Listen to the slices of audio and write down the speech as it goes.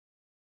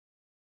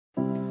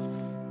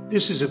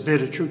This is a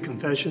bit of true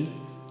confession.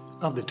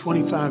 Of the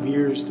 25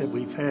 years that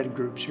we've had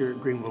groups here at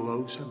Greenville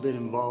Oaks, I've been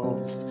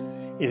involved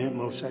in it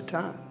most of that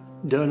time.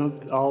 Done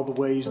it all the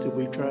ways that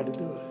we've tried to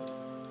do it.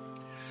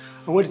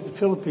 I went to the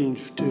Philippines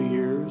for 2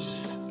 years,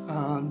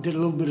 did a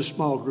little bit of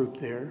small group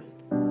there.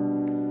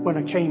 When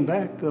I came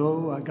back,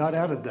 though, I got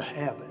out of the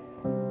habit.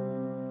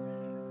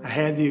 I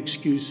had the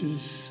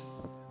excuses.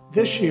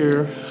 This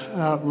year,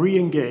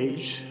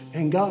 re-engaged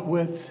and got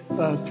with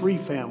 3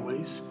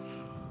 families.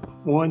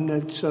 One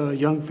that's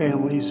young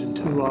families and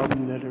 2 of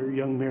them that are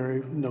young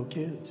married with no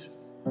kids.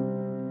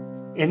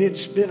 And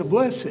it's been a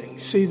blessing.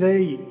 See,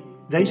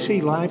 they see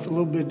life a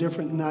little bit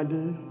different than I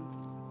do.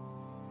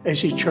 They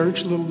see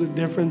church a little bit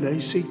different. They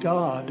see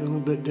God a little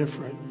bit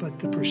different. But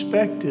the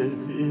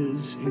perspective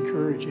is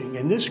encouraging.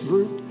 And this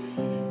group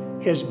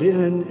has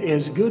been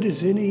as good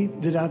as any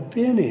that I've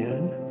been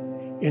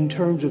in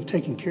terms of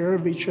taking care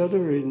of each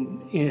other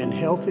in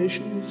health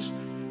issues,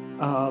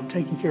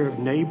 taking care of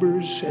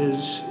neighbors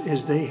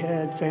as they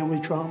had family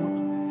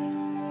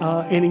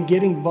trauma, and in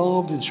getting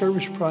involved in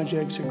service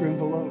projects at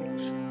Greenville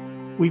Oaks.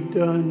 We've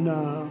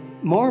done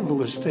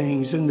marvelous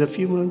things in the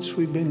few months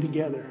we've been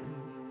together.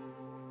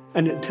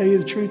 And to tell you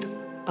the truth,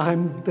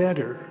 I'm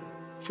better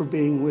for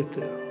being with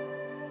them.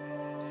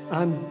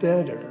 I'm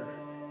better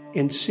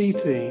and see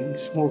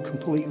things more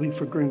completely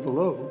for Greenville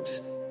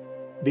Oaks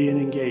being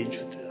engaged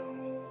with them.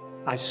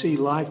 I see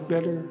life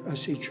better. I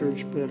see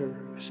church better.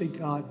 I see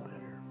God better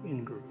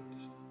in groups.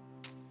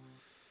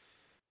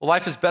 Well,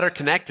 life is better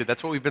connected.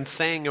 That's what we've been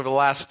saying over the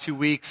last 2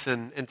 weeks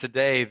and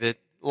today, that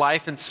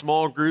life in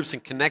small groups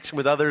and connection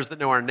with others that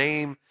know our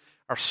name,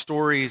 our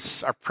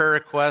stories, our prayer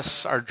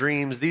requests, our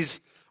dreams,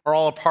 these are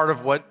all a part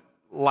of what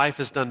life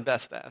is done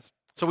best as.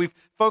 So we've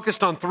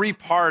focused on 3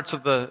 parts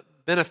of the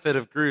benefit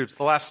of groups.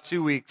 The last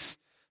 2 weeks,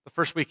 the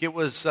first week, it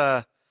was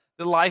that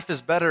life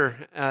is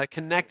better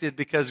connected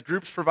because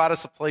groups provide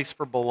us a place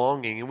for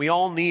belonging. And we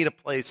all need a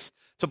place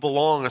to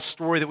belong, a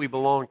story that we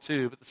belong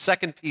to. But the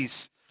second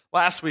piece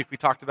last week we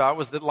talked about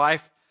was that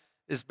life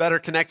is better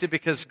connected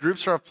because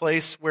groups are a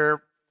place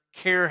where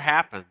care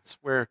happens,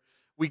 where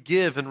we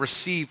give and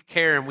receive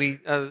care. And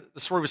the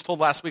story was told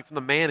last week from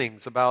the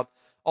Mannings about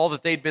all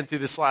that they'd been through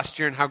this last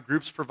year and how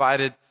groups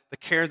provided the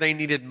care they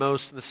needed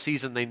most in the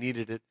season they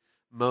needed it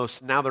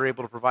most. Now they're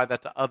able to provide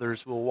that to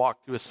others who will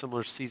walk through a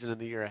similar season in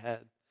the year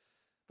ahead.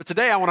 But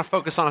today I want to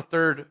focus on a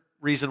third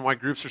reason why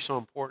groups are so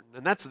important,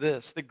 and that's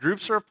this, that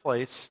groups are a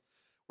place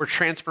where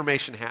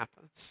transformation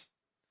happens.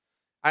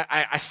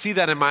 I see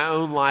that in my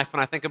own life when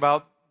I think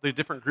about the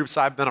different groups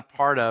I've been a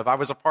part of. I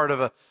was a part of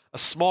a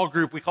small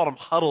group. We called them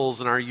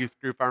huddles in our youth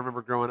group, I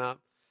remember growing up.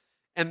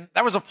 And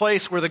that was a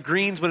place where the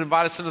Greens would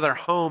invite us into their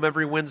home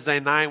every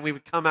Wednesday night. We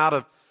would come out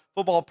of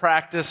football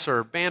practice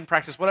or band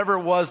practice, whatever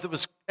it was that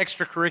was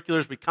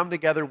extracurriculars. We'd come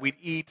together, we'd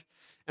eat,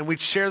 and we'd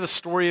share the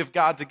story of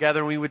God together,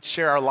 and we would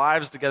share our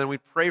lives together, and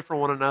we'd pray for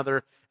one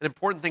another, and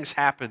important things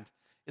happened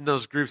in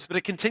those groups. But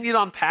it continued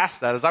on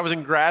past that. As I was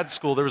in grad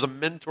school, there was a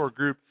mentor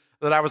group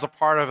that I was a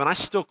part of, and I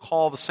still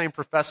call the same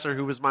professor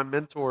who was my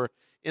mentor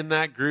in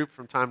that group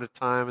from time to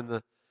time,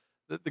 and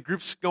the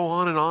groups go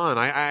on and on.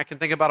 I can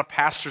think about a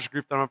pastor's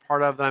group that I'm a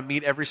part of that I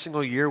meet every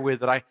single year with,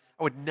 that I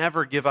would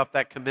never give up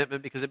that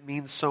commitment because it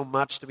means so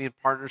much to be in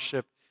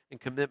partnership and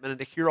commitment and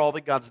to hear all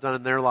that God's done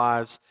in their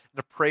lives and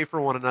to pray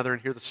for one another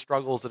and hear the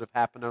struggles that have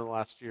happened over the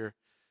last year.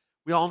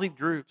 We all need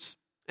groups.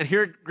 And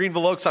here at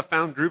Greenville Oaks, I've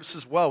found groups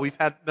as well. We've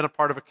been a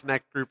part of a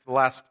Connect group for the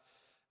last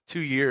 2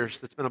 years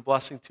that's been a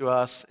blessing to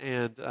us,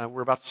 and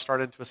we're about to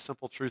start into a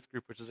Simple Truth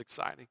group, which is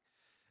exciting.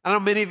 I know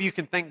many of you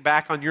can think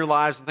back on your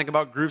lives and think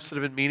about groups that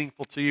have been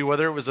meaningful to you,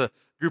 whether it was a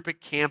group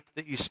at camp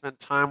that you spent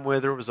time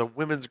with, or it was a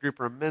women's group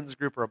or a men's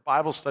group or a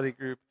Bible study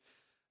group.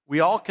 We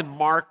all can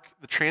mark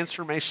the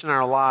transformation in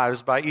our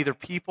lives by either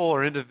people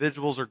or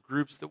individuals or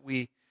groups that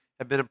we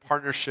have been in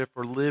partnership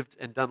or lived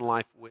and done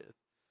life with.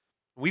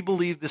 We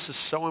believe this is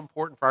so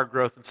important for our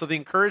growth. And so the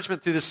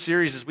encouragement through this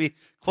series as we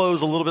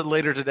close a little bit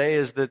later today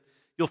is that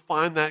you'll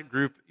find that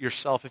group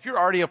yourself. If you're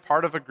already a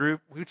part of a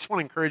group, we just want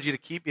to encourage you to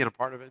keep being a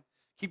part of it.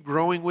 Keep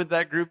growing with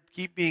that group.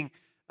 Keep being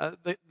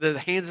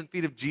the hands and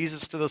feet of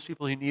Jesus to those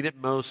people who need it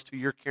most, who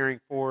you're caring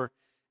for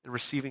and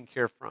receiving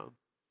care from.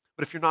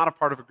 But if you're not a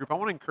part of a group, I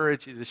want to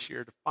encourage you this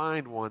year to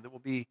find one that will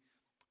be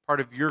part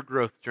of your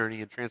growth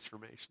journey and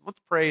transformation.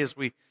 Let's pray as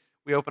we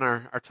open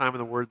our time in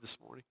the Word this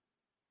morning.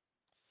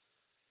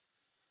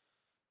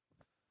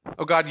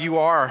 Oh God, you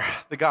are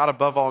the God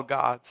above all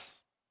gods.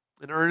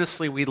 And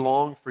earnestly we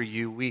long for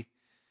you.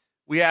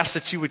 We ask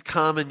that you would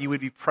come and you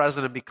would be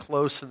present and be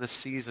close in this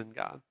season,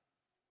 God.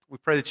 We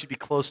pray that you'd be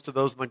close to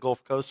those on the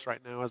Gulf Coast right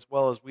now, as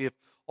well as we have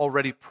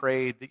already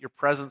prayed that your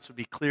presence would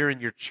be clear in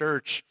your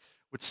church,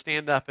 would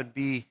stand up and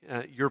be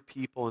your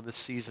people in this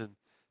season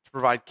to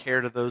provide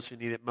care to those who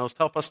need it most.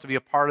 Help us to be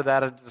a part of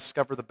that and to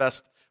discover the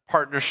best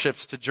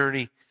partnerships to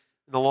journey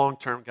in the long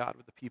term, God,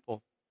 with the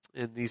people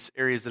in these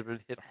areas that have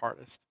been hit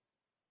hardest.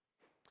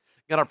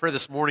 God, our prayer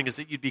this morning is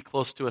that you'd be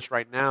close to us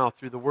right now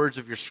through the words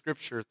of your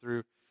scripture,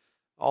 through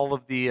all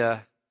of the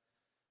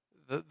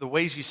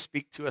ways you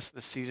speak to us in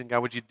this season.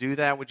 God, would you do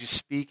that? Would you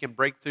speak and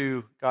break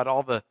through, God,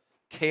 all the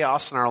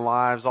chaos in our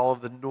lives, all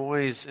of the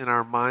noise in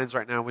our minds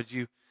right now, would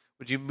you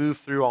move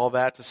through all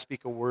that to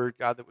speak a word,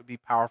 God, that would be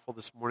powerful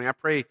this morning? I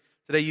pray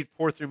today you'd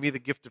pour through me the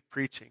gift of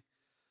preaching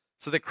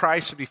so that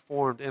Christ would be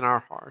formed in our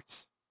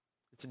hearts.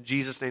 It's in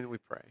Jesus' name that we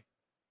pray.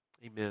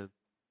 Amen.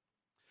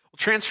 Well,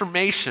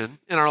 transformation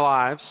in our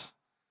lives,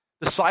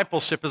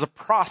 discipleship, is a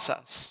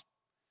process.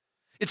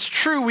 It's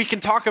true we can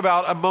talk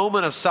about a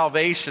moment of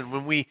salvation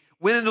when we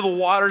went into the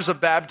waters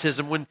of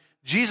baptism, when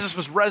Jesus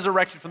was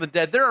resurrected from the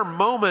dead. There are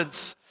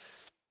moments,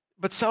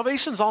 but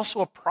salvation is also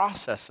a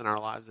process in our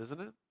lives, isn't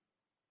it?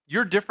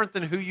 You're different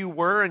than who you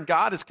were, and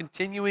God is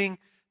continuing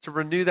to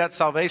renew that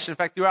salvation. In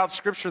fact, throughout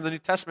Scripture, the New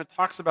Testament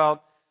talks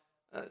about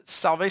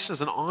salvation as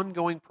an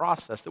ongoing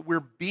process, that we're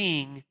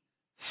being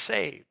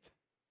saved,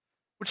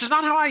 which is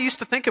not how I used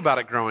to think about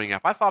it growing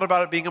up. I thought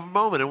about it being a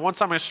moment, and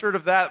once I'm assured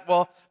of that,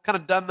 well, kind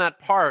of done that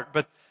part.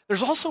 But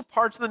there's also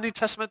parts in the New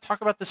Testament that talk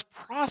about this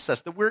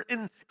process, that we're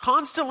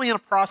constantly in a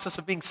process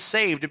of being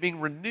saved, of being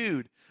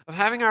renewed, of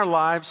having our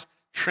lives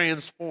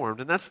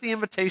transformed. And that's the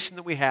invitation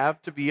that we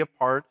have to be a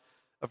part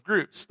of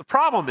groups. The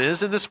problem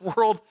is, in this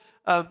world,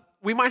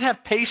 we might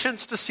have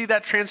patience to see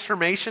that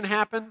transformation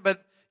happen,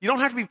 but you don't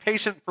have to be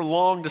patient for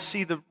long to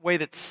see the way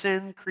that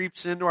sin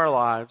creeps into our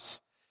lives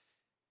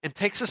and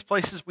takes us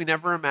places we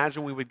never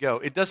imagined we would go.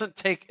 It doesn't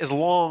take as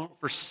long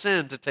for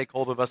sin to take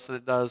hold of us than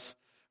it does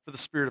for the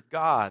Spirit of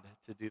God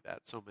to do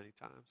that so many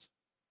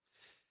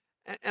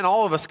times. And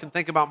all of us can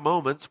think about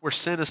moments where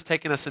sin has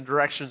taken us in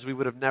directions we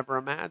would have never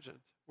imagined,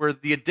 where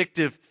the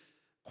addictive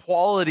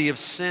quality of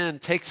sin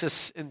takes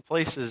us in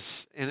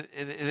places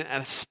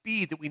at a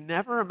speed that we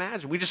never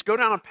imagined. We just go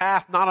down a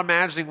path not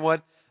imagining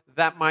what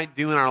that might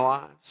do in our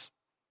lives.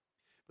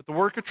 But the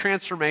work of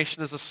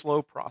transformation is a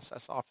slow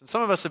process often.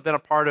 Some of us have been a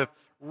part of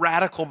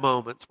radical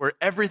moments where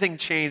everything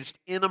changed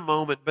in a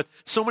moment, but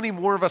so many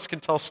more of us can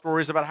tell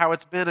stories about how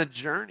it's been a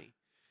journey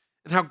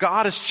and how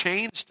God has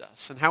changed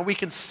us and how we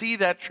can see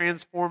that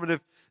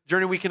transformative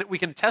journey we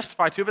can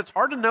testify to. But it's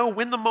hard to know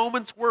when the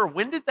moments were.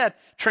 When did that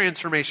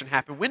transformation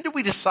happen? When did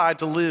we decide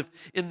to live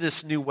in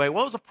this new way?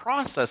 Well, it was a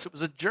process. It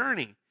was a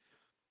journey.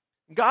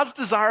 God's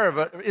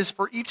desire is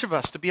for each of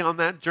us to be on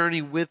that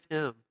journey with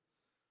Him.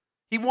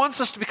 He wants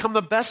us to become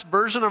the best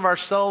version of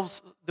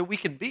ourselves that we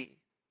can be.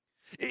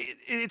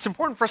 It's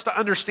important for us to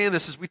understand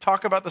this as we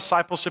talk about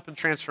discipleship and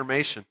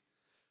transformation.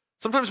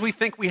 Sometimes we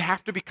think we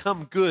have to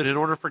become good in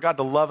order for God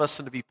to love us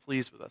and to be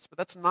pleased with us, but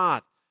that's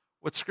not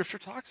what Scripture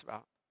talks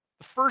about.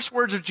 The first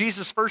words of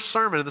Jesus' first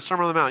sermon in the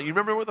Sermon on the Mount, you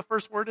remember what the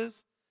first word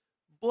is?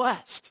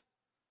 Blessed.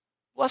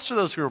 Blessed are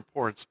those who are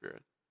poor in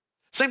spirit.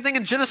 Same thing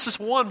in Genesis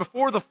 1.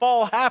 Before the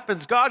fall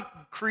happens, God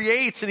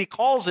creates and He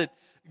calls it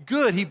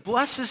good. He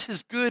blesses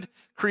His good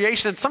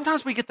creation. And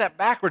sometimes we get that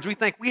backwards. We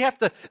think we have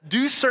to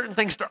do certain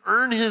things to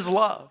earn His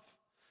love.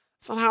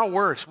 That's not how it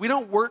works. We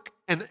don't work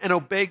and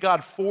obey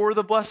God for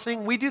the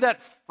blessing. We do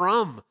that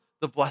from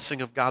the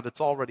blessing of God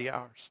that's already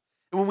ours.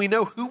 And when we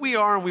know who we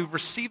are and we've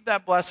received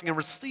that blessing and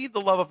received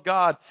the love of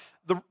God,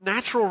 the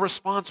natural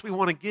response we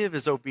want to give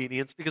is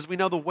obedience, because we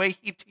know the way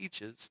He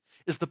teaches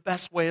is the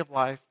best way of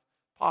life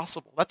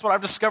possible. That's what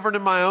I've discovered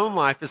in my own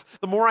life, is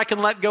the more I can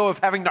let go of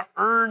having to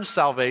earn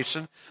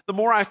salvation, the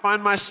more I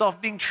find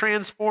myself being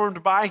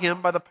transformed by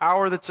Him, by the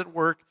power that's at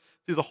work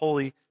through the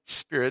Holy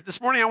Spirit.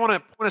 This morning I want to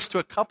point us to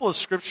a couple of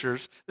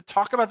scriptures that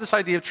talk about this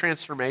idea of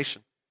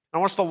transformation. I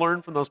want us to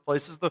learn from those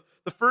places. The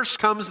first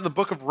comes in the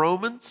book of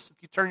Romans.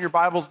 If you turn your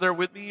Bibles there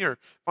with me or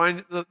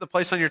find the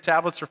place on your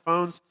tablets or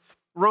phones.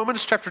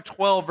 Romans chapter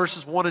 12,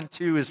 verses 1 and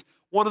 2 is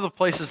one of the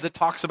places that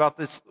talks about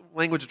this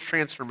language of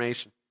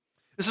transformation.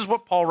 This is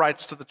what Paul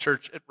writes to the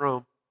church at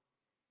Rome.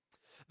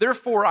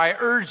 Therefore, I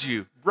urge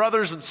you,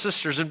 brothers and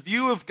sisters, in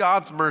view of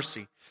God's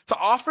mercy, to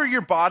offer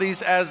your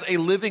bodies as a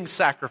living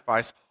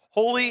sacrifice,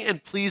 holy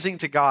and pleasing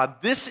to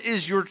God. This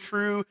is your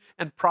true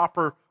and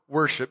proper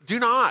worship. Do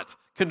not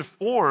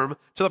conform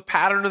to the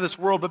pattern of this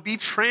world, but be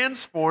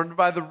transformed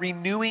by the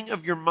renewing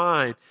of your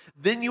mind.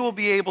 Then you will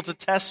be able to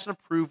test and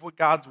approve what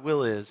God's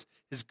will is,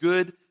 His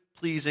good,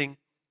 pleasing,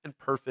 and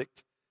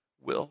perfect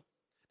will.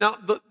 Now,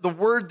 the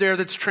word there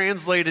that's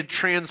translated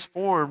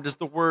transformed is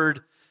the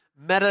word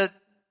let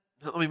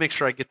me make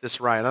sure I get this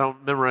right. I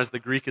don't memorize the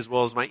Greek as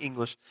well as my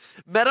English.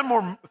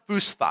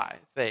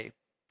 Metamorphosthai.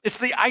 It's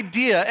the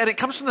idea, and it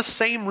comes from the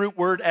same root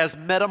word as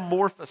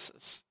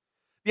metamorphosis.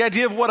 The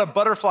idea of what a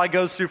butterfly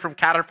goes through from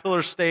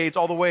caterpillar stage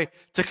all the way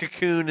to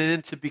cocoon and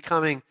into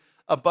becoming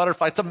a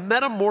butterfly. It's a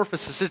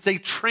metamorphosis. It's a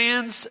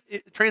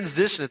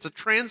transition. It's a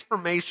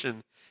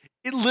transformation.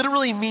 It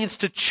literally means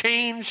to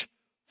change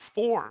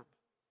form.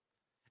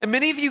 And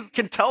many of you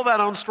can tell that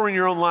own story in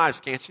your own lives,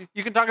 can't you?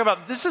 You can talk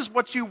about, this is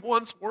what you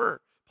once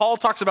were. Paul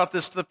talks about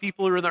this to the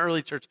people who are in the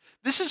early church.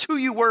 This is who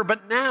you were,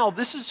 but now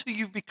this is who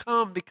you've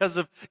become because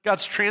of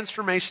God's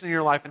transformation in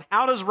your life. And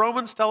how does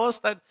Romans tell us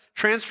that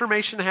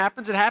transformation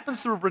happens? It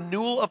happens through a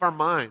renewal of our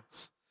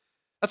minds.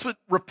 That's what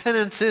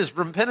repentance is.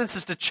 Repentance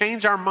is to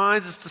change our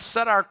minds, is to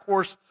set our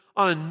course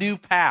on a new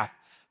path.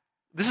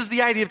 This is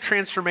the idea of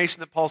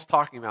transformation that Paul's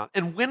talking about.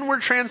 And when we're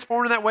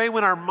transformed in that way,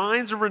 when our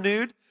minds are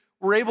renewed,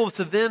 we're able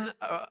to then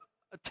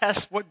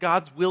test what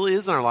God's will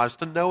is in our lives,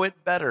 to know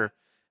it better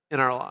in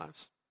our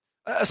lives.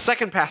 A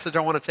second passage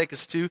I want to take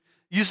us to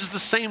uses the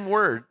same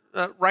word,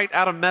 right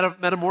out of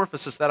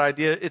metamorphosis, that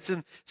idea. It's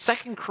in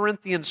 2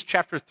 Corinthians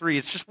chapter 3.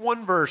 It's just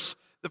one verse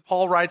that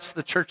Paul writes to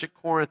the church at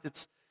Corinth.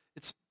 It's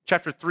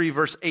chapter 3,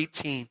 verse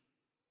 18.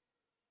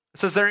 It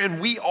says there, "And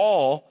we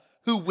all,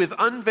 who with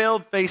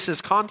unveiled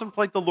faces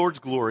contemplate the Lord's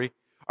glory,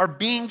 are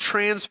being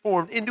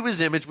transformed into his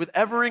image with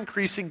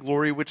ever-increasing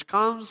glory, which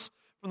comes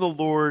from the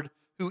Lord,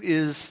 who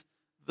is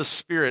the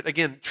Spirit."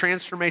 Again,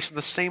 transformation,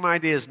 the same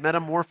idea as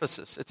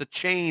metamorphosis. It's a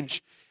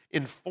change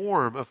in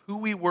form of who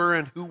we were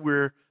and who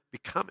we're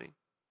becoming.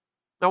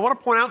 Now, I want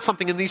to point out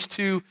something in these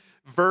two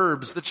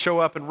verbs that show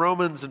up in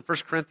Romans and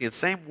 1 Corinthians,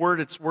 same word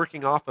it's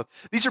working off of.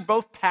 These are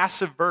both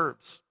passive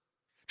verbs.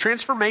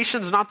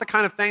 Transformation is not the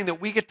kind of thing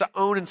that we get to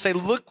own and say,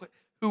 look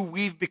who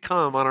we've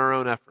become on our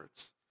own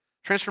efforts.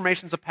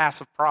 Transformation is a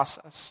passive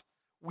process.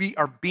 We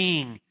are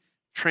being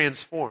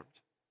transformed.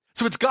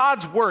 So it's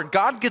God's word.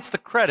 God gets the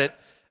credit.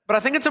 But I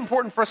think it's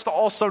important for us to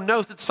also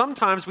note that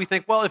sometimes we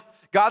think, well, if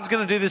God's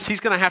going to do this, he's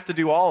going to have to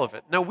do all of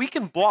it. No, we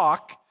can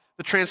block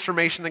the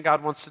transformation that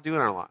God wants to do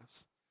in our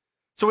lives.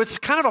 So it's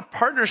kind of a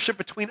partnership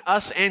between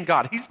us and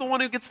God. He's the one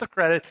who gets the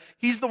credit.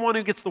 He's the one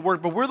who gets the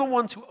word. But we're the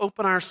ones who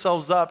open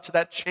ourselves up to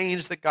that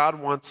change that God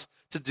wants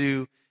to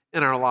do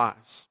in our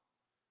lives.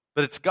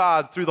 But it's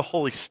God through the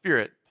Holy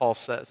Spirit, Paul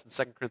says in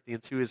 2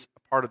 Corinthians, who is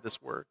a part of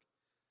this work.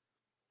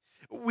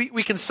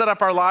 We can set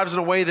up our lives in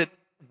a way that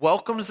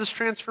welcomes this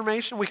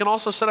transformation. We can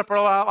also set up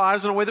our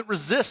lives in a way that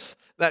resists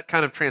that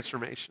kind of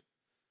transformation.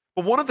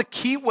 But one of the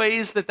key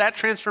ways that that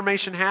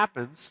transformation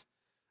happens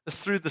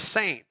is through the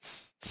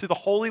saints. It's through the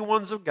holy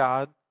ones of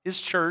God, his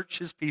church,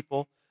 his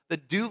people,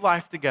 that do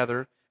life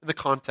together in the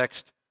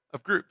context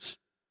of groups.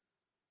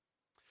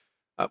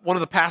 One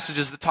of the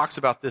passages that talks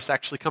about this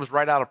actually comes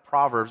right out of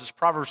Proverbs. It's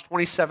Proverbs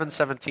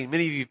 27:17.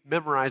 Many of you have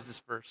memorized this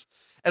verse.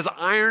 "As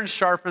iron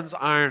sharpens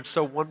iron,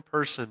 so one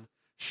person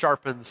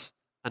sharpens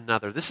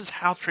another." This is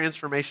how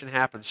transformation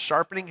happens.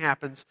 Sharpening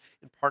happens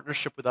in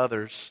partnership with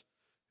others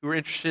who are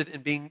interested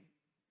in being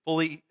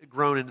fully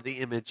grown into the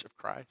image of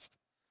Christ.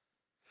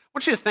 I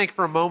want you to think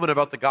for a moment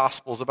about the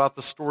Gospels, about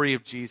the story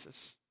of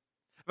Jesus,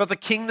 about the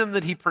kingdom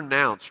that he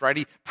pronounced, right?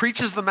 He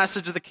preaches the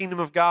message of the kingdom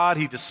of God.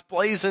 He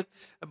displays it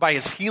by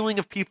his healing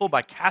of people,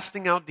 by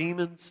casting out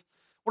demons.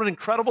 What an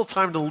incredible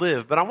time to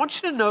live. But I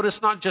want you to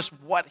notice not just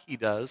what he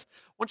does,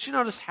 I want you to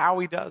notice how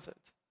he does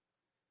it.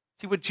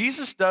 See, what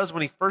Jesus does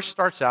when he first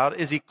starts out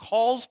is he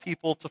calls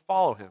people to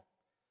follow him.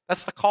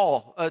 That's the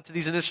call to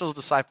these initial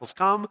disciples.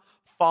 Come,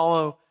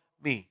 follow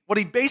me. What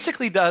he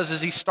basically does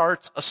is he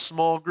starts a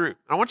small group.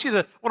 I want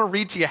to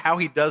read to you how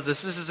he does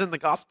this. This is in the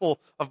Gospel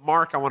of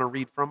Mark. I want to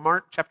read from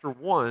Mark chapter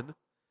 1,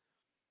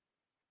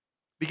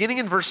 beginning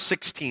in verse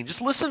 16.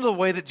 Just listen to the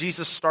way that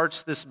Jesus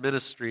starts this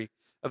ministry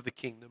of the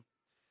kingdom.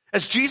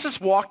 "As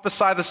Jesus walked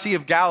beside the Sea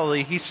of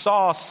Galilee, he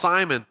saw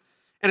Simon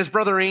and his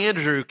brother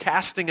Andrew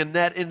casting a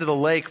net into the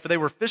lake, for they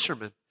were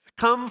fishermen.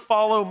 'Come,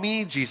 follow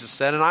me,' Jesus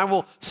said, 'and I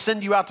will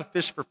send you out to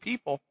fish for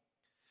people.'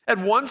 At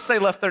once they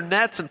left their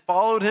nets and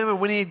followed him, and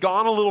when he had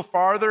gone a little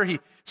farther, he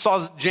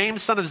saw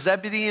James, son of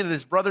Zebedee, and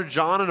his brother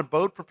John in a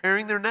boat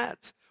preparing their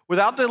nets.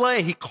 Without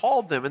delay, he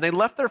called them, and they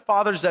left their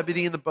father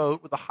Zebedee in the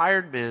boat with the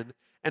hired men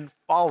and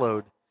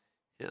followed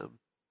him."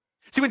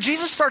 See, when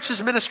Jesus starts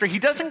his ministry, he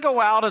doesn't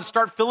go out and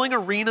start filling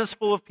arenas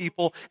full of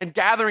people and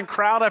gathering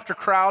crowd after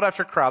crowd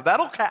after crowd.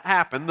 That'll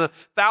happen. The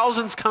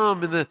thousands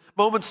come in the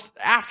moments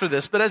after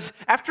this. But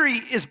after he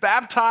is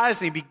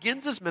baptized and he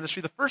begins his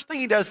ministry, the first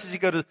thing he does is he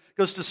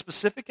goes to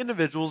specific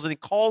individuals and he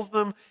calls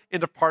them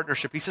into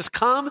partnership. He says,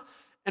 "Come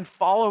and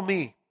follow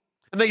me."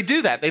 And they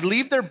do that. They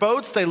leave their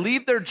boats. They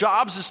leave their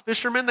jobs as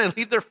fishermen. They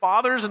leave their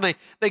fathers, and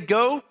they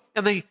go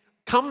and they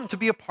come to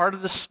be a part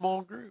of this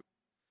small group.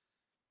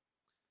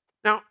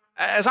 Now,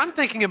 as I'm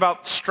thinking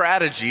about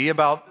strategy,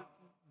 about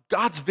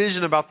God's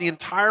vision, about the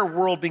entire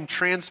world being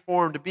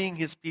transformed to being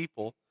his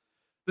people,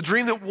 the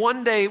dream that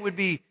one day it would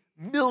be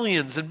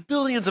millions and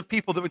billions of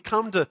people that would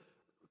come to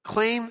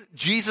claim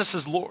Jesus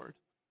as Lord.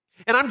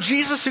 And I'm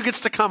Jesus who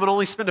gets to come and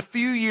only spend a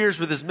few years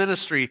with his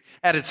ministry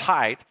at its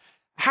height.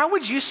 How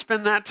would you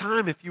spend that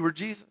time if you were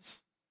Jesus?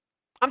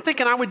 I'm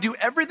thinking I would do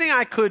everything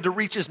I could to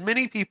reach as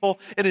many people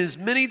in as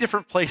many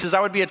different places.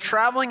 I would be a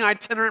traveling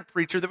itinerant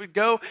preacher that would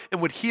go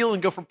and would heal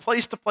and go from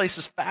place to place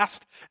as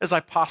fast as I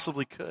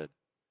possibly could.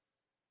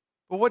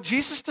 But what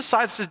Jesus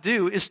decides to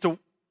do is to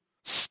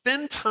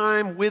spend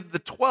time with the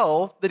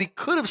 12 that he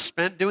could have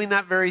spent doing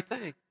that very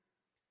thing.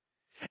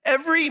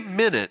 Every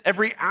minute,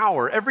 every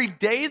hour, every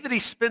day that he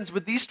spends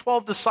with these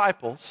 12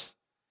 disciples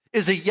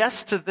is a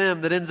yes to them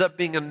that ends up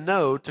being a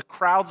no to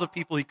crowds of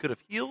people he could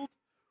have healed,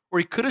 or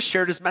he could have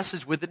shared his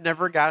message with that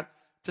never got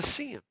to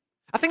see him.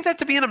 I think that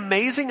to be an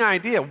amazing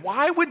idea.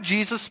 Why would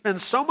Jesus spend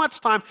so much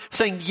time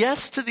saying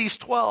yes to these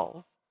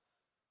 12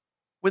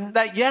 when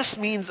that yes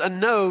means a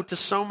no to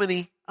so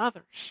many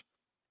others?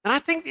 And I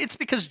think it's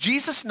because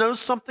Jesus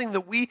knows something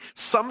that we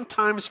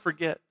sometimes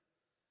forget.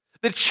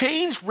 That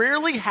change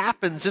rarely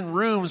happens in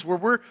rooms where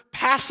we're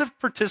passive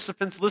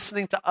participants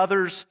listening to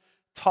others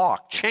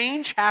talk.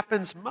 Change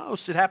happens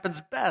most, it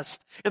happens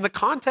best in the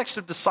context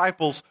of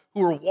disciples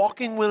who are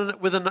walking with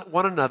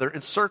one another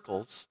in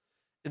circles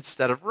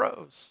instead of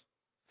rows.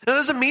 That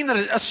doesn't mean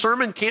that a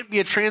sermon can't be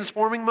a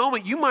transforming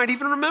moment. You might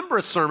even remember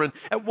a sermon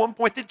at one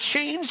point that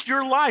changed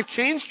your life,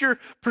 changed your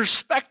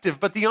perspective.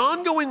 But the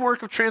ongoing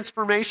work of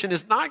transformation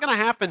is not going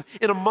to happen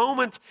in a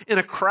moment, in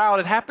a crowd.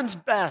 It happens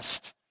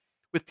best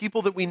with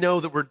people that we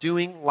know that we're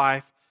doing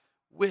life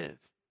with.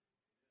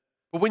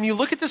 But when you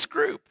look at this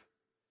group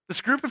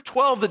of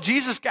 12 that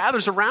Jesus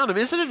gathers around him,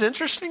 isn't it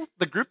interesting,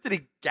 the group that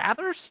he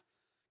gathers?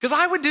 Because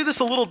I would do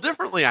this a little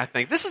differently, I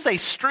think. This is a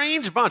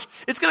strange bunch.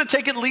 It's going to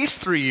take at least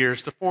 3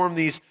 years to form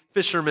these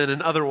fishermen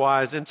and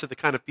otherwise into the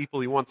kind of people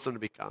he wants them to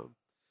become.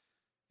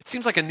 It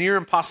seems like a near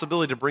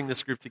impossibility to bring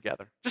this group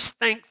together. Just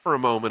think for a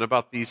moment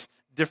about these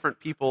different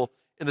people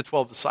in the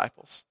 12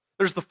 disciples.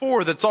 There's the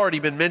 4 that's already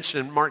been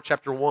mentioned in Mark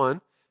chapter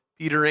 1,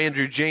 Peter,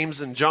 Andrew, James,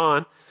 and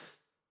John.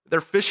 They're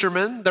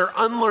fishermen. They're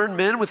unlearned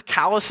men with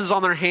calluses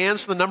on their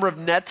hands for the number of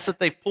nets that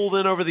they've pulled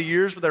in over the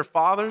years with their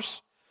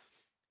fathers.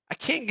 I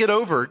can't get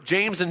over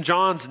James and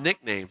John's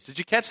nicknames. Did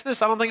you catch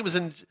this? I don't think it was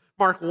in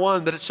Mark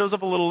 1, but it shows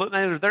up a little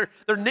later.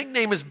 Their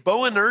nickname is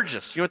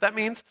Boanerges. You know what that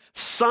means?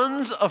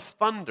 Sons of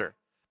thunder.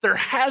 There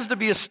has to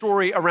be a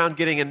story around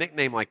getting a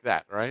nickname like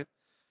that, right?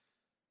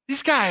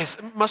 These guys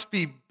must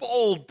be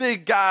bold,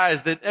 big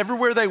guys that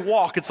everywhere they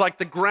walk, it's like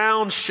the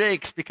ground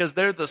shakes because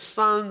they're the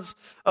sons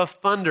of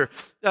thunder.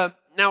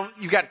 Now,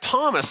 you've got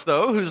Thomas,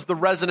 though, who's the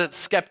resident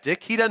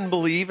skeptic. He doesn't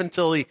believe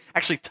until he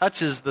actually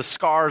touches the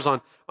scars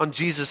on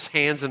Jesus'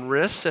 hands and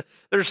wrists.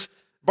 There's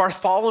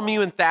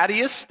Bartholomew and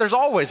Thaddeus. There's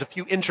always a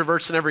few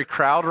introverts in every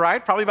crowd,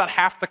 right? Probably about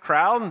half the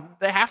crowd. And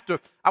they have to,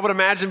 I would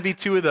imagine, be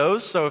 2 of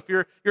those. So if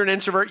you're an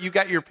introvert, you've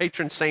got your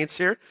patron saints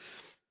here.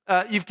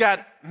 You've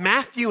got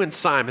Matthew and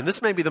Simon.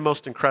 This may be the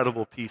most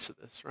incredible piece of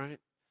this, right?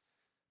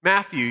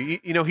 Matthew,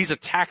 you know, he's a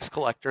tax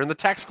collector, and the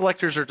tax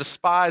collectors are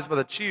despised by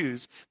the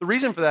Jews. The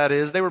reason for that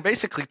is they were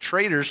basically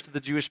traitors to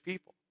the Jewish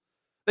people.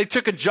 They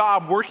took a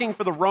job working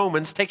for the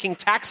Romans, taking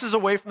taxes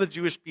away from the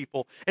Jewish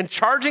people and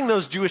charging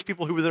those Jewish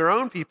people who were their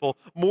own people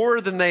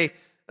more than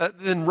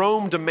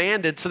Rome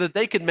demanded so that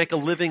they could make a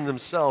living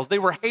themselves. They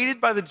were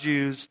hated by the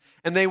Jews,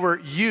 and they were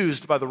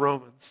used by the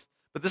Romans.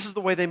 But this is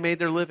the way they made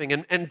their living.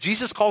 And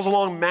Jesus calls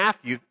along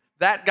Matthew,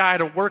 that guy,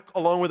 to work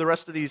along with the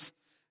rest of these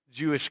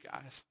Jewish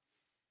guys.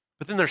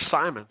 But then there's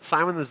Simon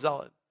the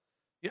Zealot.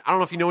 I don't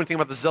know if you know anything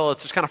about the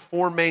Zealots. There's kind of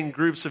 4 main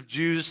groups of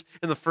Jews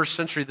in the first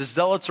century. The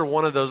Zealots are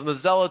one of those. And the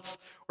Zealots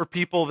were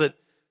people that,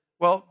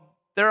 well,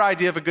 their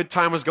idea of a good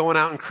time was going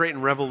out and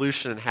creating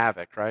revolution and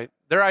havoc, right?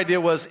 Their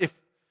idea was if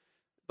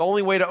the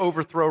only way to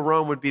overthrow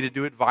Rome would be to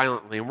do it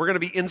violently. And we're going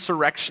to be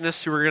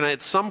insurrectionists who are going to,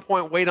 at some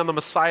point, wait on the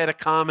Messiah to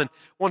come. And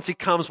once he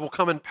comes, we'll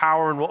come in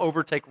power and we'll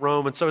overtake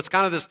Rome. And so it's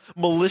kind of this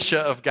militia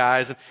of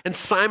guys. And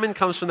Simon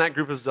comes from that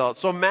group of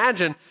zealots. So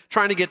imagine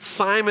trying to get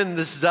Simon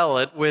the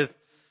Zealot with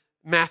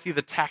Matthew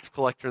the tax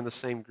collector in the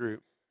same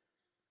group.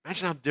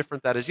 Imagine how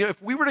different that is. You know,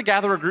 if we were to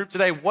gather a group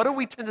today, what do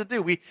we tend to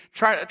do? We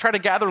try to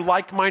gather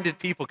like-minded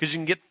people because you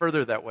can get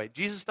further that way.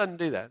 Jesus doesn't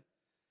do that.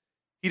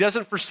 He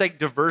doesn't forsake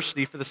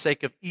diversity for the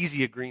sake of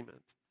easy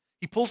agreement.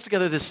 He pulls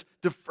together this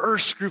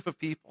diverse group of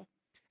people,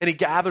 and he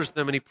gathers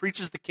them, and he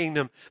preaches the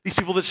kingdom. These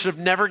people that should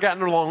have never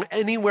gotten along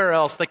anywhere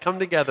else, they come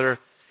together,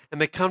 and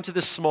they come to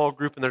this small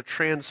group, and they're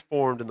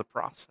transformed in the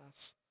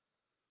process.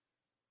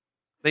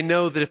 They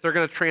know that if they're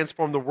going to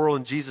transform the world,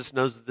 and Jesus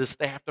knows this,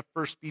 they have to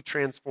first be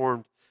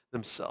transformed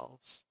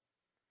themselves.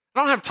 I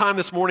don't have time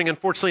this morning,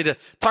 unfortunately, to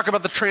talk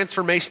about the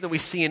transformation that we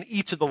see in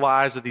each of the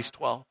lives of these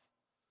 12.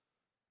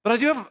 But I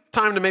do have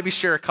time to maybe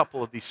share a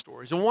couple of these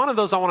stories. And one of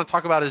those I want to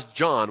talk about is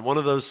John, one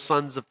of those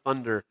sons of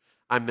thunder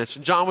I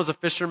mentioned. John was a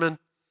fisherman.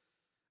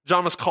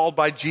 John was called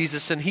by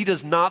Jesus, and he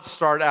does not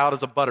start out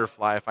as a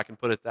butterfly, if I can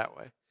put it that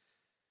way.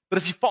 But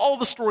if you follow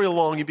the story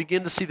along, you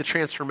begin to see the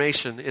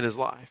transformation in his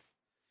life.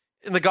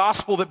 In the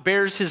gospel that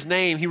bears his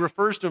name, he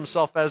refers to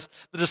himself as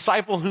the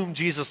disciple whom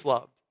Jesus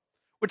loved,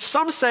 which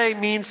some say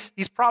means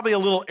he's probably a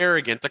little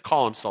arrogant to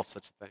call himself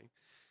such a thing.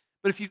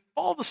 But if you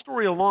follow the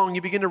story along,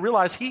 you begin to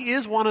realize he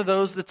is one of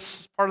those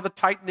that's part of the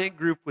tight-knit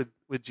group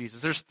with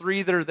Jesus. There's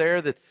 3 that are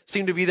there that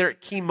seem to be there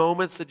at key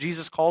moments that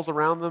Jesus calls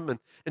around them,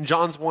 and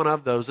John's one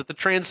of those. At the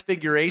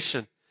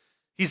Transfiguration,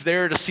 he's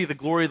there to see the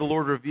glory of the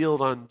Lord revealed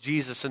on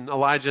Jesus, and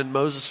Elijah and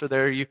Moses are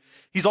there.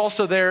 He's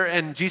also there,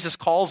 and Jesus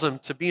calls him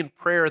to be in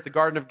prayer at the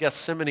Garden of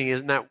Gethsemane.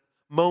 In that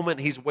moment,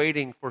 he's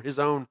waiting for his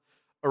own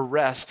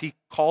arrest. He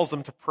calls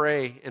them to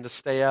pray and to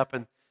stay up,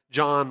 and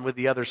John, with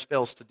the others,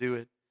 fails to do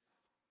it.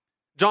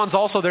 John's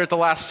also there at the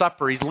Last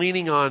Supper. He's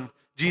leaning on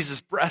Jesus'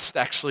 breast,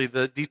 actually.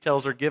 The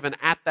details are given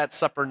at that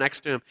supper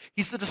next to him.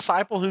 He's the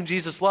disciple whom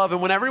Jesus loved.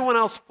 And when everyone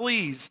else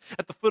flees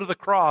at the foot of the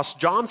cross,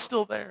 John's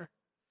still there.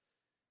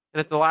 And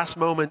at the last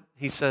moment,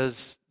 he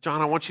says,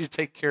 John, I want you to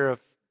take care of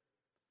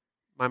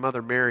my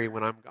mother Mary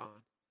when I'm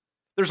gone.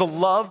 There's a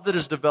love that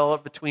is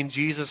developed between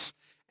Jesus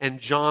and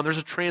John. There's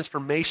a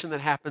transformation that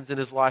happens in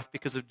his life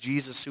because of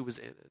Jesus who was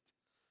in it.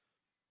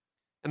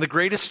 And the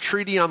greatest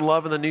treaty on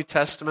love in the New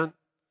Testament,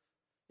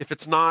 if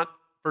it's not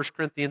 1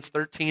 Corinthians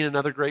 13,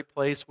 another great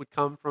place, would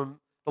come from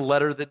the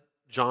letter that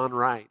John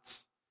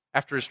writes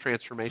after his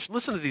transformation.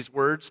 Listen to these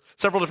words.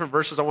 Several different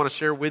verses I want to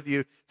share with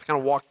you to kind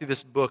of walk through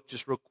this book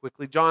just real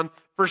quickly. 1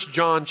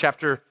 John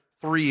chapter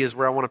 3 is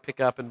where I want to pick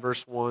up in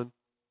verse 1.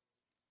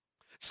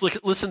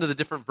 Just listen to the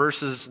different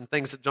verses and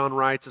things that John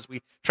writes as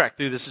we track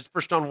through this. It's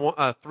 1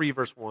 John 3,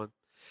 verse 1.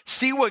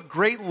 See what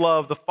great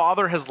love the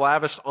Father has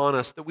lavished on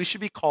us, that we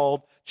should be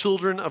called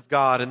children of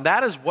God. And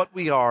that is what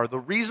we are. The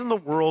reason the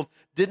world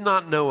did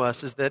not know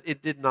us is that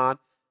it did not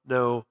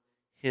know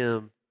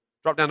him.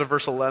 Drop down to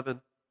verse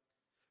 11.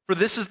 For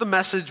this is the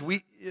message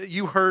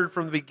you heard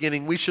from the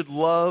beginning. We should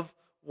love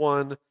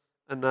one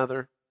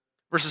another.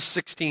 Verses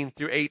 16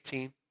 through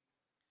 18.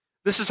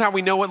 This is how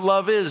we know what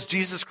love is.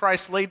 Jesus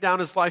Christ laid down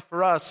his life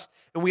for us,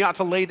 and we ought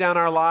to lay down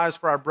our lives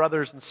for our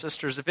brothers and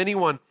sisters. If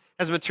anyone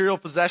has material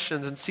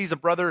possessions and sees a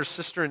brother or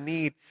sister in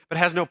need, but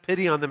has no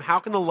pity on them, how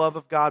can the love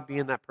of God be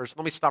in that person?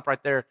 Let me stop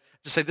right there.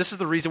 Just say, this is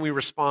the reason we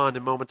respond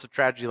in moments of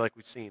tragedy like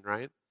we've seen,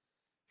 right?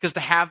 Because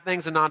to have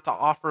things and not to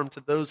offer them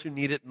to those who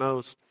need it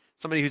most,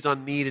 somebody who's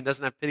on need and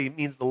doesn't have pity,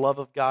 means the love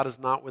of God is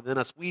not within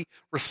us. We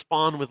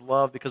respond with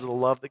love because of the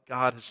love that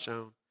God has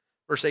shown.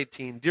 Verse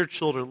 18, dear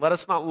children, let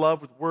us not love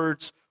with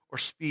words or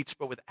speech,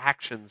 but with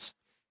actions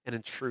and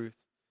in truth.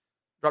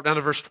 Drop down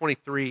to verse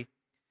 23.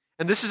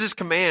 And this is his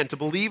command, to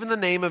believe in the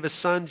name of his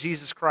Son,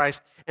 Jesus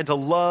Christ, and to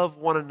love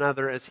one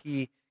another as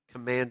he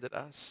commanded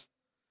us.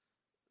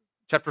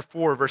 Chapter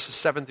 4, verses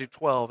 7 through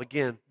 12.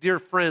 Again, dear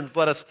friends,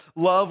 let us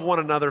love one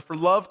another, for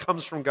love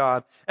comes from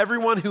God.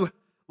 Everyone who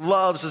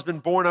loves has been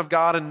born of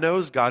God and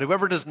knows God.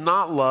 Whoever does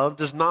not love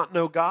does not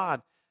know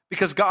God,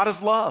 because God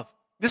is love.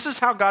 This is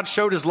how God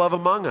showed his love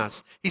among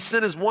us. He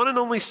sent his one and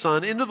only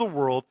Son into the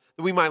world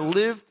that we might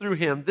live through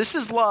him. This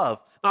is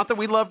love. Not that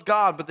we loved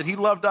God, but that he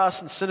loved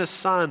us and sent his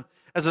Son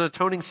as an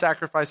atoning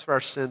sacrifice for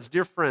our sins.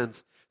 Dear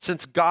friends,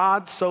 since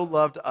God so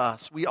loved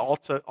us, we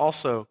also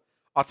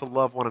ought to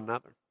love one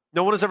another.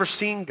 No one has ever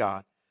seen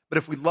God, but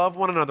if we love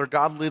one another,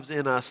 God lives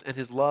in us and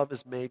his love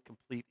is made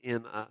complete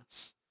in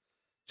us.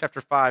 Chapter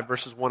 5,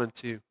 verses 1 and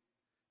 2.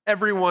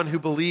 Everyone who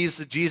believes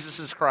that Jesus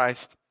is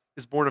Christ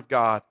is born of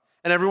God.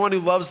 And everyone who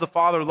loves the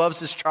Father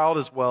loves his child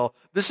as well.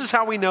 This is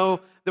how we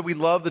know that we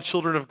love the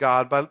children of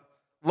God, by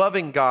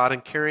loving God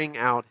and carrying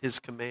out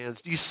his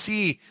commands. Do you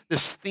see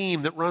this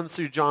theme that runs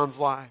through John's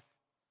life?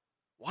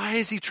 Why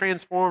is he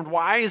transformed?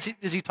 Why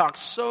does he talk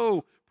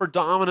so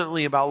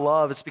predominantly about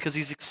love? It's because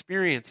he's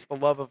experienced the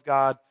love of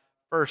God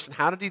first. And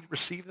how did he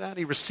receive that?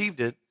 He received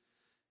it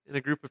in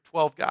a group of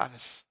 12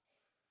 guys.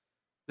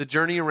 The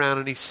journey around,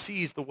 and he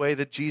sees the way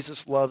that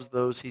Jesus loves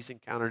those he's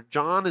encountered.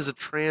 John is a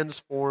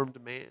transformed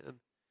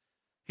man.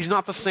 He's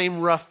not the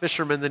same rough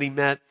fisherman that he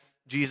met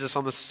Jesus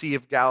on the Sea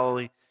of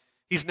Galilee.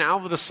 He's now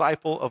the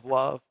disciple of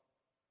love.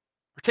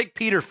 Or take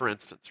Peter, for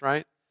instance,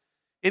 right?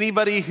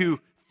 Anybody who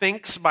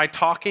thinks by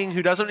talking,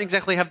 who doesn't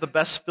exactly have the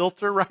best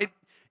filter, right?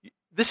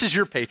 This is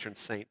your patron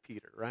saint,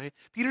 Peter, right?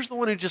 Peter's the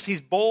one he's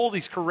bold,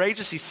 he's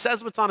courageous, he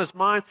says what's on his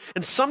mind,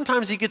 and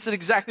sometimes he gets it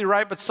exactly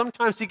right, but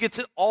sometimes he gets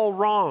it all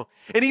wrong.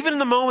 And even in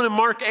the moment in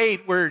Mark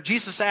 8 where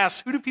Jesus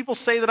asks, who do people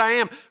say that I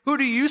am? Who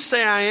do you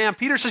say I am?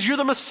 Peter says, you're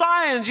the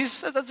Messiah, and Jesus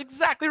says, that's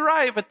exactly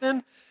right. But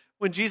then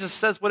when Jesus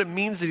says what it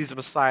means that he's a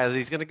Messiah, that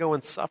he's going to go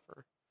and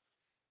suffer,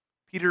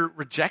 Peter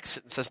rejects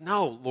it and says,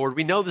 no, Lord,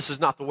 we know this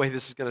is not the way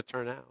this is going to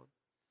turn out.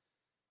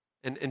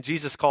 And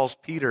Jesus calls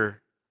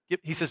Peter,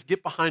 he says,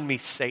 get behind me,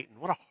 Satan.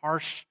 What a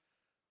harsh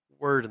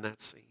word in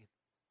that scene.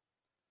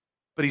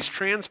 But he's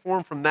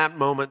transformed from that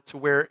moment to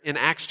where in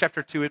Acts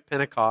chapter 2 at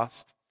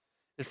Pentecost,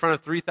 in front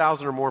of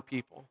 3,000 or more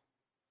people,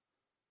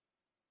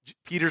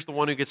 Peter's the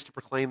one who gets to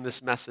proclaim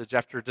this message.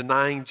 After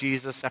denying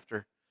Jesus,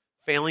 after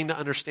failing to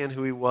understand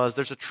who he was,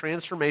 there's a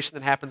transformation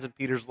that happens in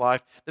Peter's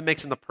life that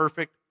makes him the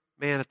perfect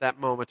man at that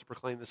moment to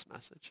proclaim this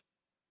message.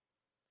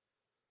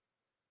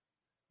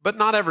 But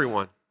not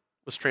everyone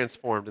was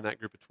transformed in that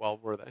group of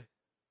 12, were they?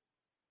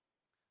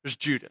 There's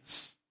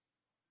Judas.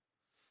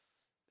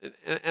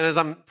 And as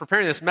I'm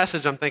preparing this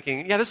message, I'm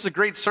thinking, yeah, this is a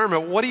great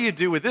sermon. What do you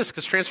do with this?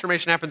 Because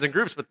transformation happens in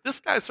groups, but this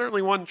guy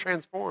certainly wasn't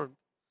transformed.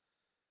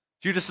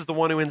 Judas is the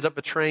one who ends up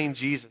betraying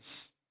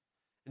Jesus.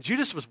 And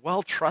Judas was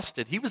well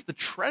trusted. He was the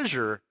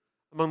treasurer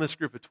among this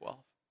group of 12.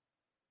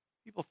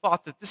 People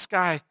thought that this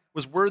guy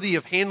was worthy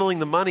of handling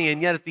the money,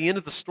 and yet at the end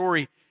of the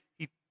story,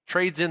 he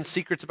trades in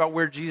secrets about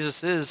where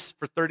Jesus is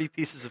for 30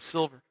 pieces of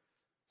silver.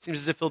 Seems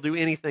as if he'll do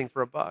anything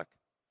for a buck.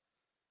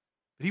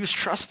 But he was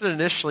trusted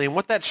initially, and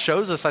what that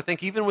shows us, I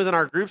think, even within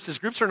our groups, is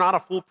groups are not a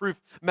foolproof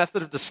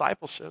method of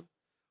discipleship.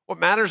 What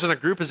matters in a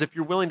group is if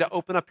you're willing to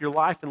open up your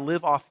life and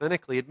live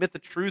authentically, admit the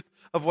truth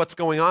of what's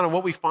going on. And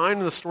what we find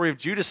in the story of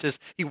Judas is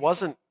he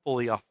wasn't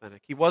fully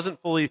authentic. He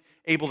wasn't fully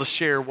able to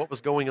share what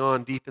was going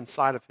on deep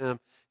inside of him.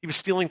 He was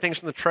stealing things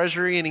from the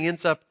treasury, and he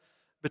ends up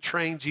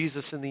betraying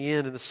Jesus in the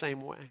end in the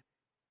same way.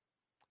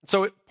 And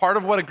so part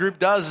of what a group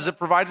does is it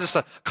provides us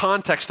a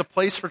context, a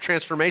place for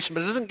transformation,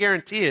 but it doesn't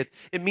guarantee it.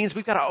 It means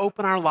we've got to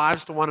open our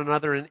lives to one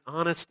another in an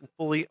honest and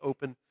fully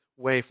open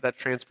way for that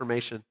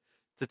transformation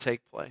to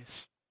take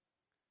place.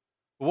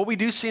 But what we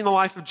do see in the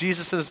life of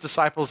Jesus and his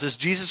disciples is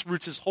Jesus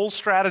roots his whole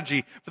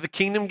strategy for the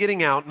kingdom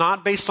getting out,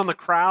 not based on the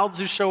crowds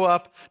who show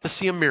up to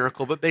see a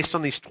miracle, but based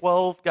on these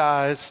 12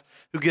 guys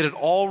who get it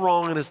all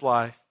wrong in his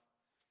life,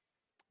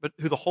 but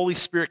who the Holy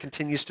Spirit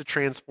continues to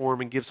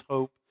transform and gives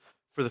hope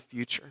for the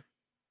future.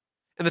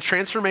 And the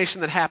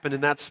transformation that happened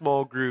in that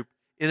small group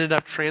ended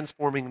up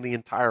transforming the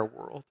entire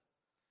world.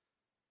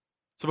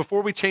 So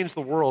before we change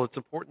the world, it's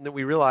important that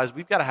we realize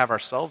we've got to have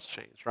ourselves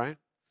changed, right?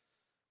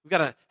 We've got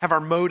to have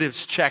our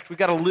motives checked. We've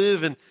got to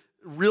live in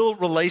real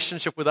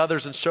relationship with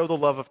others and show the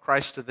love of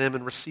Christ to them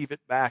and receive it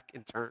back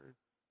in turn.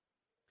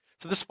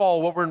 So this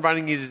fall, what we're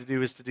inviting you to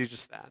do is to do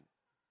just that.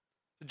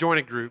 To join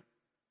a group.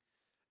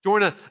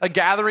 Join a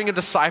gathering of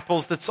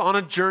disciples that's on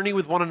a journey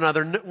with one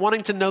another,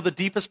 wanting to know the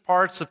deepest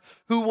parts of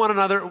who one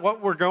another,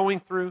 what we're going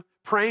through,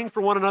 praying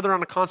for one another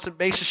on a constant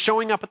basis,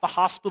 showing up at the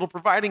hospital,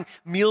 providing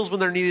meals when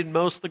they're needed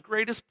most. The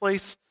greatest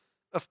place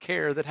of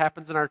care that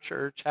happens in our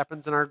church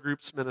happens in our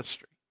group's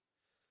ministry.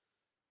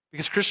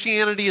 Because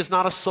Christianity is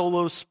not a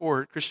solo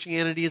sport.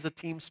 Christianity is a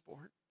team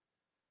sport.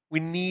 We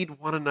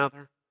need one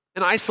another.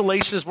 And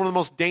isolation is one of the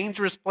most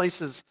dangerous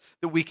places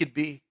that we could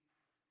be.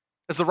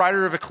 As the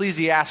writer of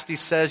Ecclesiastes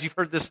says, you've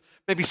heard this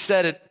maybe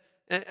said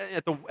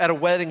at a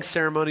wedding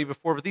ceremony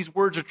before, but these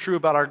words are true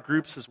about our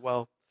groups as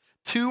well.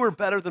 Two are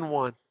better than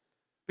one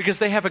because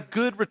they have a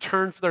good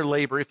return for their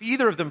labor. If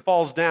either of them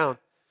falls down,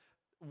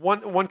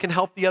 one can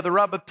help the other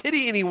up, but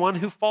pity anyone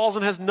who falls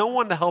and has no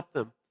one to help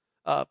them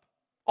up.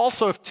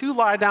 Also, if two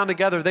lie down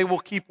together, they will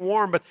keep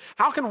warm. But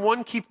how can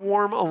one keep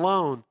warm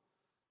alone?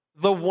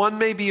 Though one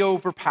may be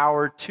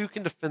overpowered, two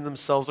can defend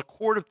themselves. A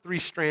cord of 3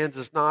 strands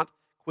is not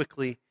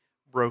quickly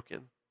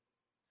broken.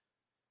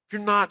 If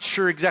you're not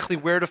sure exactly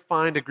where to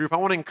find a group, I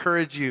want to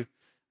encourage you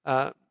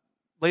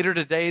later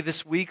today,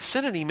 this week,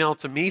 send an email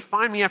to me.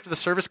 Find me after the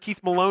service.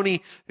 Keith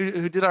Maloney,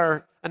 who did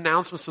our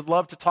announcements, would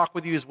love to talk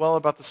with you as well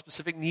about the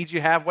specific needs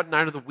you have, what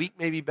night of the week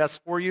may be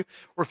best for you.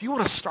 Or if you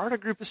want to start a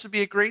group, this would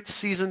be a great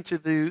season to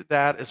do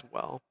that as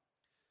well.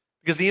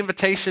 Because the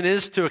invitation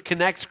is to a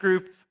connect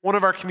group, one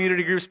of our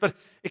community groups, but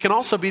it can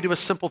also be to a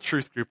simple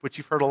truth group, which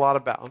you've heard a lot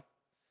about.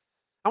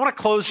 I want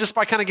to close just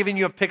by kind of giving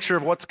you a picture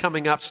of what's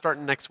coming up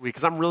starting next week,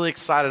 because I'm really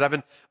excited. I've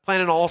been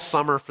planning all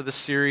summer for this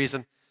series,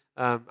 and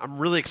I'm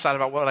really excited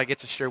about what I get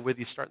to share with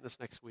you starting this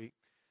next week.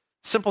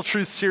 Simple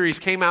Truth series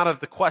came out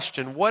of the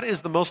question, what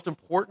is the most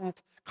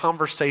important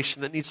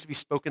conversation that needs to be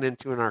spoken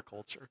into in our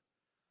culture?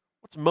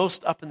 What's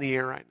most up in the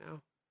air right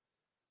now?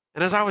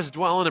 And as I was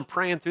dwelling and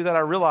praying through that,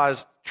 I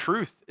realized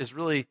truth is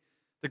really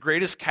the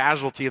greatest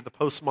casualty of the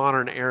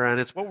postmodern era,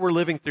 and it's what we're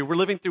living through. We're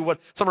living through what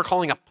some are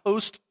calling a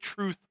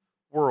post-truth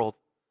world,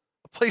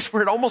 a place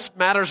where it almost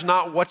matters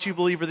not what you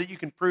believe or that you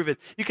can prove it.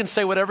 You can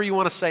say whatever you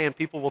want to say, and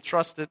people will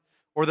trust it,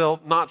 or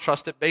they'll not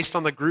trust it based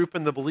on the group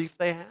and the belief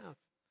they have.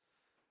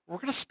 We're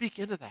going to speak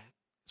into that.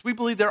 So we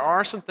believe there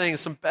are some things,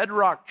 some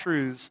bedrock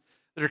truths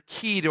that are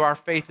key to our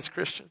faith as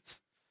Christians.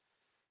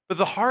 But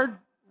the hard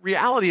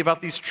reality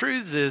about these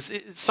truths is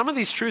some of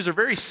these truths are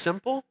very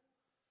simple,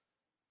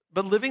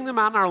 but living them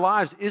out in our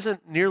lives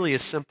isn't nearly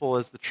as simple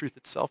as the truth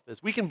itself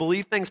is. We can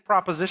believe things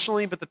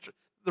propositionally, but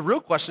the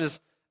real question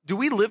is, do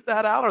we live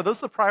that out? Are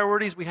those the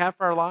priorities we have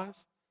for our lives?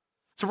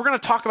 So we're going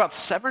to talk about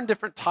 7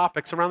 different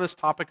topics around this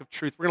topic of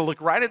truth. We're going to look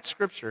right at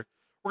Scripture.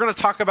 We're going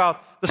to talk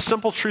about the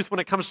simple truth when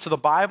it comes to the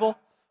Bible,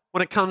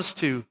 when it comes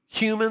to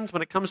humans,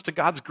 when it comes to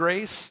God's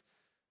grace,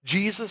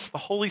 Jesus, the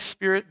Holy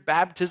Spirit,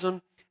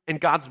 baptism, and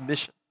God's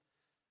mission.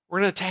 We're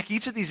going to attack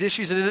each of these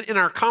issues, and in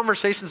our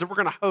conversations that we're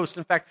going to host,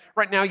 in fact,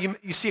 right now you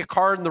see a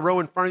card in the row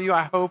in front of you,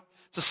 I hope.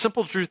 It's a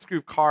Simple Truth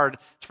Group card.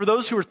 It's for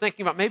those who are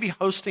thinking about maybe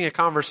hosting a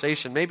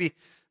conversation, maybe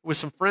with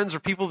some friends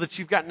or people that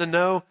you've gotten to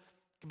know.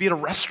 It could be at a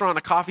restaurant,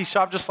 a coffee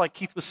shop, just like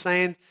Keith was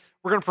saying.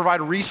 We're going to provide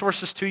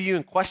resources to you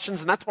and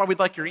questions, and that's why we'd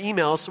like your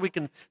emails, so we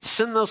can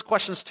send those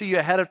questions to you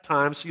ahead of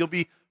time so you'll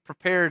be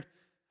prepared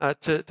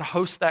to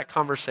host that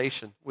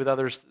conversation with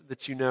others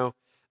that you know.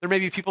 There may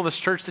be people in this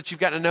church that you've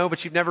gotten to know,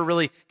 but you've never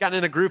really gotten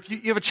in a group.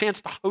 You have a chance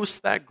to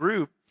host that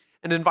group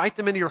and invite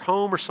them into your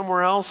home or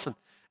somewhere else and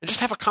just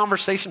have a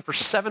conversation for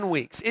 7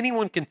 weeks.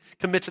 Anyone can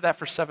commit to that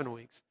for 7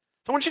 weeks.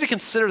 So I want you to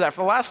consider that.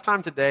 For the last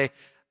time today,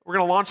 we're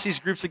going to launch these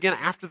groups again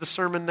after the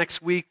sermon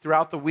next week.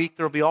 Throughout the week,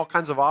 there will be all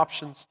kinds of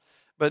options.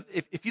 But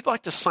if you'd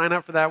like to sign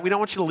up for that, we don't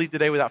want you to leave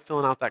today without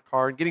filling out that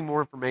card and getting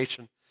more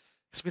information,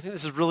 because we think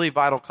this is a really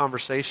vital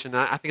conversation.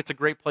 And I think it's a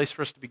great place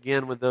for us to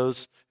begin with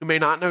those who may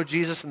not know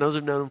Jesus and those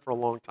who've known him for a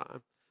long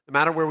time. No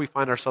matter where we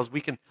find ourselves,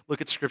 we can look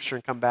at Scripture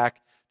and come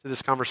back to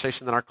this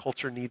conversation that our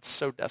culture needs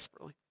so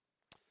desperately.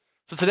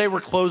 So today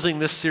we're closing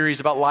this series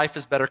about life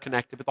is better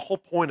connected, but the whole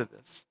point of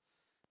this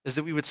is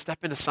that we would step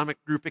into some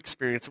group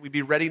experience, that we'd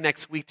be ready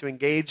next week to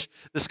engage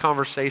this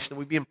conversation, that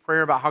we'd be in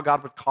prayer about how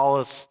God would call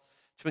us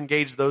to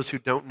engage those who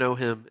don't know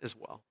him as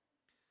well.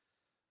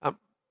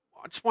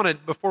 I just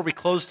wanted, before we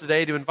close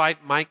today, to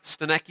invite Mike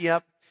Stanecki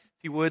up,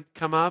 if he would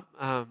come up.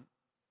 I'll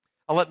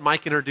let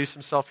Mike introduce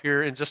himself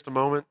here in just a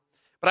moment.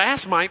 But I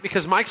asked Mike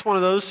because Mike's one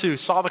of those who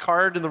saw the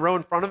card in the row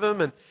in front of him,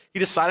 and he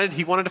decided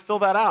he wanted to fill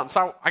that out. And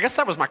so I guess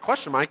that was my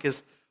question, Mike,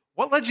 is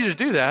what led you to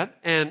do that?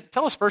 And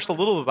tell us first a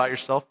little bit about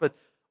yourself, but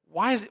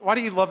why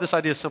do you love this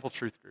idea of Simple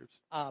Truth groups?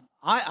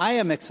 I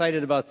am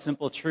excited about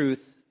Simple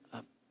Truth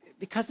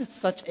because it's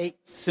such a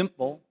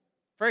simple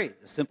phrase,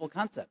 a simple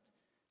concept.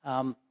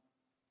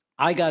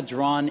 I got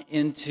drawn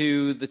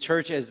into the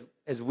church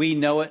as we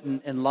know it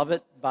and love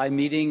it by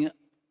meeting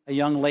a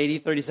young lady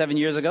 37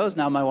 years ago, is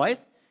now my wife.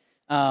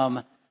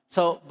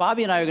 So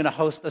Bobby and I are going to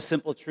host a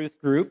Simple Truth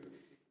group,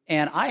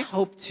 and I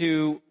hope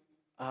to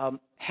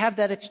have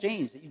that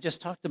exchange that you just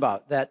talked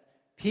about, that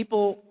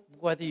people,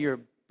 whether you're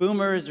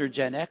boomers or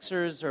Gen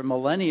Xers or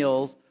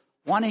millennials,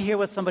 want to hear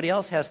what somebody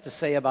else has to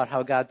say about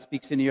how God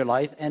speaks into your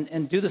life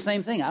and do the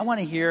same thing. I want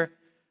to hear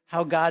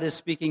how God is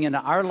speaking into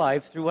our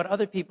life through what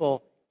other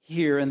people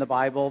hear in the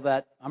Bible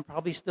that I'm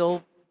probably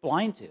still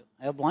blind to.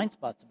 I have blind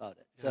spots about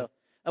it. Yeah.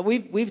 So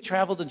we've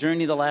traveled a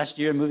journey the last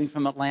year, moving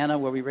from Atlanta,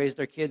 where we raised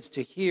our kids,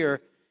 to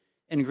here.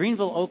 And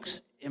Greenville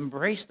Oaks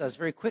embraced us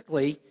very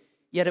quickly,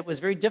 yet it was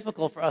very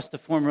difficult for us to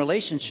form a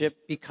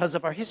relationship because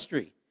of our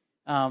history.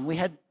 We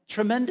had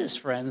tremendous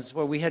friends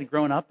where we had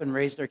grown up and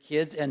raised our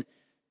kids, and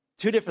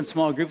 2 different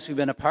small groups we've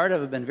been a part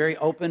of have been very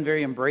open,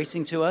 very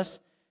embracing to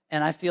us,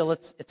 and I feel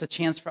it's a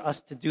chance for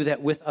us to do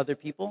that with other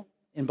people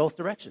in both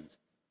directions.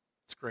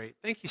 That's great.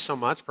 Thank you so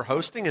much for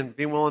hosting and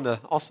being willing to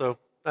also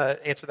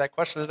answer that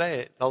question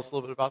today. Tell us a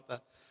little bit about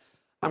that.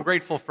 I'm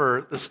grateful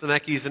for the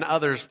Staneckis and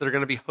others that are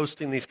going to be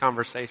hosting these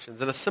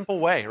conversations in a simple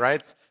way,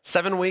 right? It's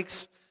 7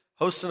 weeks,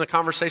 hosting a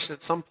conversation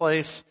at some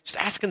place, just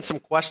asking some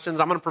questions.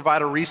 I'm going to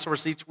provide a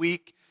resource each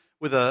week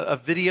with a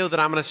video that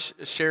I'm going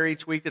to share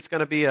each week. It's going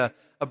to be a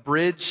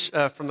bridge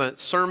from the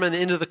sermon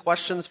into the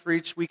questions for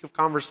each week of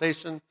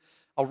conversation.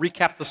 I'll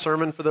recap the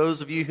sermon for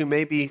those of you who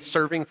may be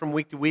serving from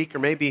week to week or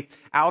maybe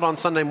out on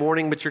Sunday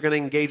morning, but you're going to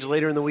engage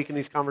later in the week in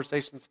these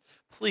conversations.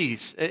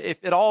 Please,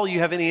 if at all you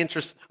have any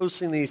interest in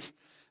hosting these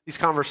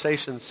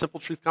conversations,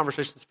 Simple Truth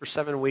conversations for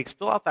 7 weeks,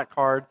 fill out that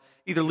card.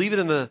 Either leave it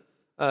in the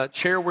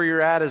chair where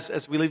you're at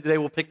as we leave today.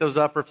 We'll pick those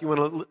up, or if you want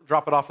to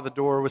drop it off at the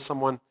door with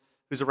someone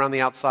who's around the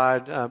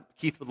outside,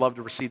 Keith would love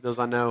to receive those,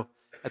 I know,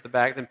 at the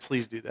back, then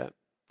please do that.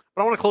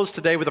 But I want to close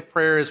today with a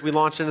prayer as we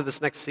launch into this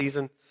next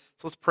season.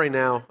 So let's pray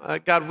now.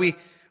 God, we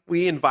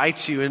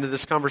invite you into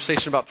this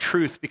conversation about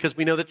truth because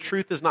we know that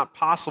truth is not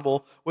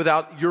possible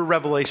without your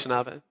revelation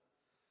of it.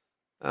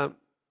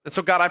 And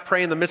so, God, I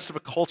pray in the midst of a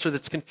culture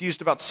that's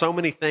confused about so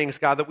many things,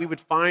 God, that we would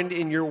find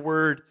in your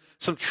word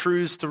some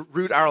truths to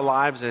root our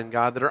lives in,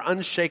 God, that are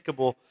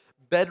unshakable,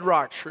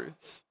 bedrock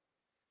truths.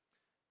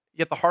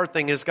 Yet the hard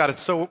thing is, God,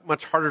 it's so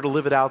much harder to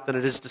live it out than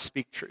it is to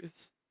speak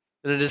truths,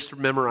 than it is to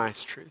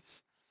memorize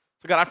truths.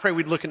 So, God, I pray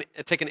we'd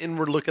take an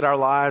inward look at our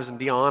lives and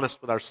be honest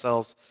with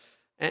ourselves.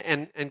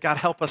 And God,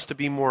 help us to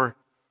be more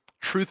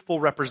truthful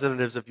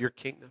representatives of your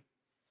kingdom.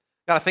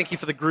 God, I thank you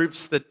for the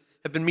groups that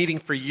have been meeting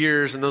for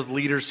years and those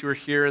leaders who are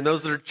here and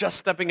those that are just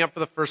stepping up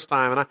for the first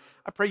time. And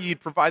I pray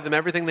you'd provide them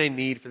everything they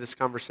need for this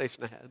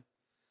conversation ahead. And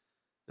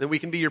that we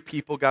can be your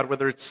people, God,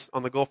 whether it's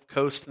on the Gulf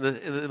Coast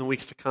in the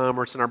weeks to come,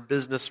 or it's in our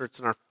business, or it's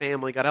in our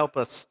family. God, help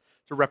us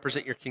to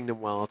represent your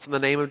kingdom well. It's in the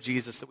name of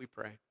Jesus that we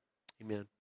pray. Amen.